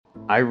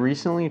I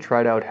recently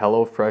tried out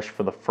HelloFresh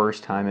for the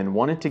first time and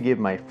wanted to give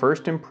my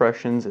first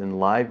impressions and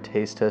live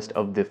taste test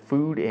of the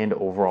food and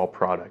overall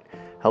product.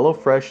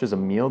 HelloFresh is a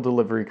meal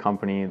delivery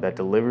company that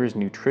delivers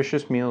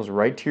nutritious meals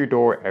right to your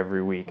door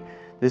every week.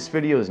 This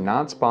video is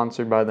not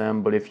sponsored by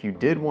them, but if you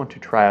did want to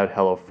try out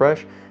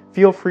HelloFresh,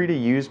 feel free to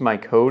use my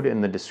code in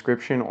the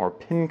description or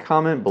pinned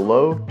comment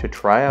below to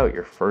try out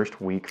your first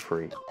week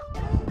free.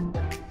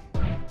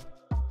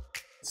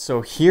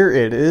 So here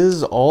it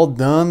is, all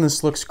done.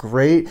 This looks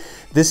great.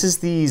 This is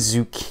the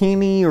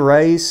zucchini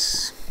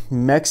rice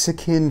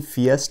Mexican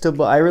fiesta,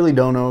 but I really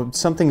don't know,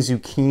 something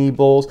zucchini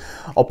bowls.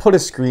 I'll put a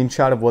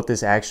screenshot of what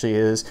this actually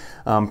is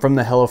from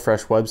the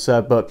HelloFresh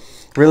website, but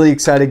really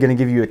excited, gonna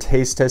give you a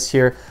taste test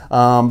here.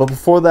 But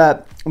before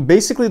that,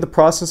 basically the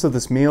process of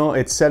this meal,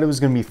 it said it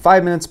was gonna be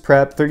 5 minutes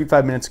prep,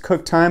 35 minutes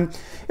cook time.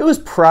 It was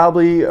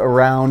probably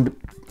around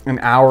an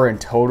hour in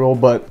total,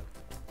 but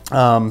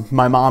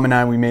my mom and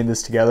I, we made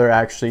this together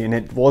actually, and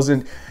it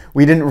wasn't,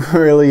 we didn't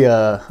really,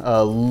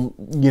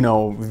 you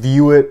know,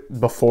 view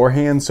it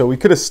beforehand, so we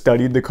could have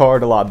studied the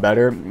card a lot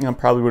better. It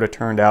probably would have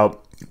turned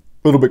out a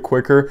little bit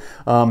quicker.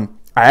 I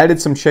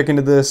added some chicken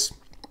to this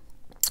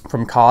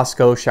from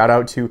Costco. Shout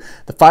out to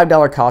the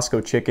 $5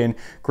 Costco chicken.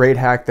 Great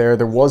hack there.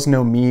 There was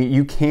no meat.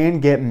 You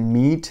can get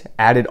meat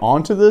added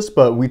onto this,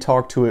 but we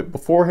talked to it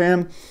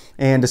beforehand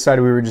and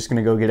decided we were just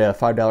gonna go get a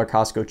 $5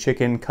 Costco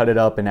chicken, cut it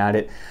up and add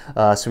it.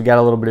 So we got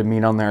a little bit of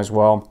meat on there as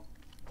well.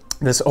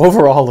 This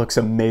overall looks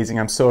amazing.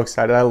 I'm so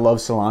excited. I love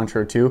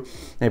cilantro too.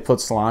 They put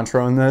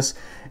cilantro in this,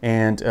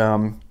 and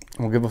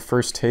we'll give a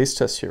first taste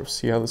test here. We'll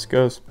see how this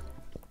goes.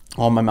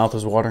 Oh, my mouth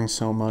is watering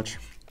so much.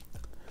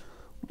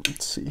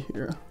 Let's see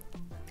here.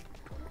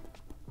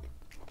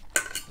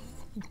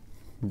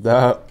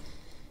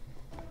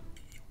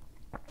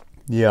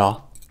 Yeah.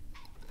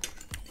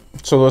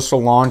 So the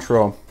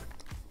cilantro,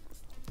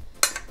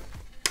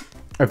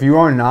 if you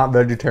are not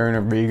vegetarian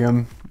or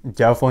vegan,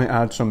 definitely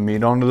add some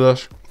meat onto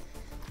this.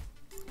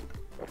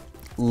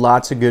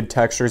 Lots of good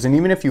textures, and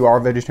even if you are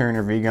vegetarian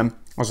or vegan,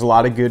 there's a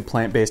lot of good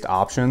plant-based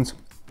options.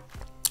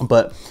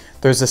 But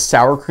there's a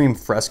sour cream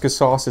fresca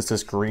sauce. It's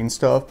this green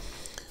stuff.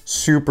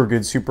 Super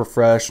good, super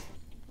fresh.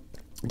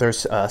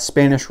 There's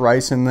Spanish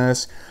rice in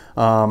this.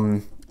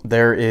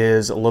 There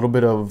is a little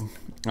bit of,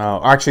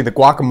 actually the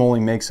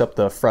guacamole makes up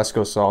the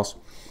fresco sauce.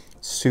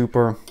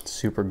 Super,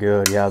 super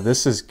good. Yeah,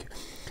 this is,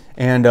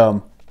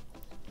 and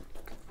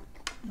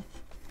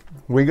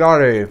we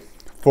got a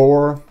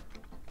 4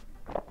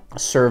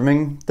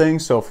 serving thing,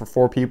 so for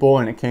 4 people,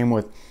 and it came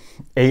with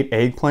 8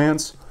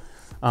 eggplants,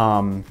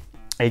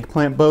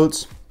 eggplant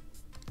boats,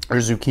 or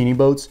zucchini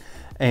boats,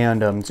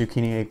 and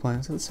zucchini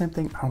eggplants. Is it the same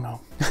thing? I don't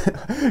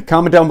know.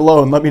 Comment down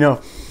below and let me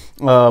know.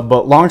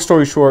 But long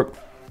story short,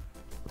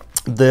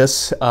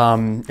 this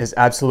is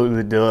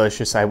absolutely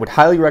delicious. I would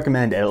highly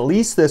recommend at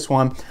least this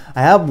one.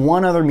 I have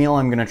one other meal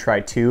I'm gonna try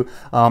too.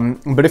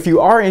 But if you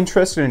are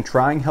interested in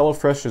trying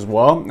HelloFresh as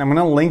well, I'm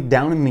gonna link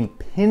down in the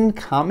pinned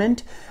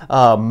comment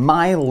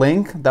my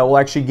link that will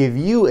actually give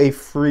you a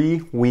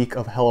free week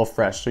of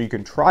HelloFresh. So you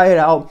can try it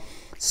out,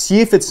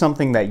 see if it's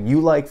something that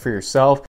you like for yourself.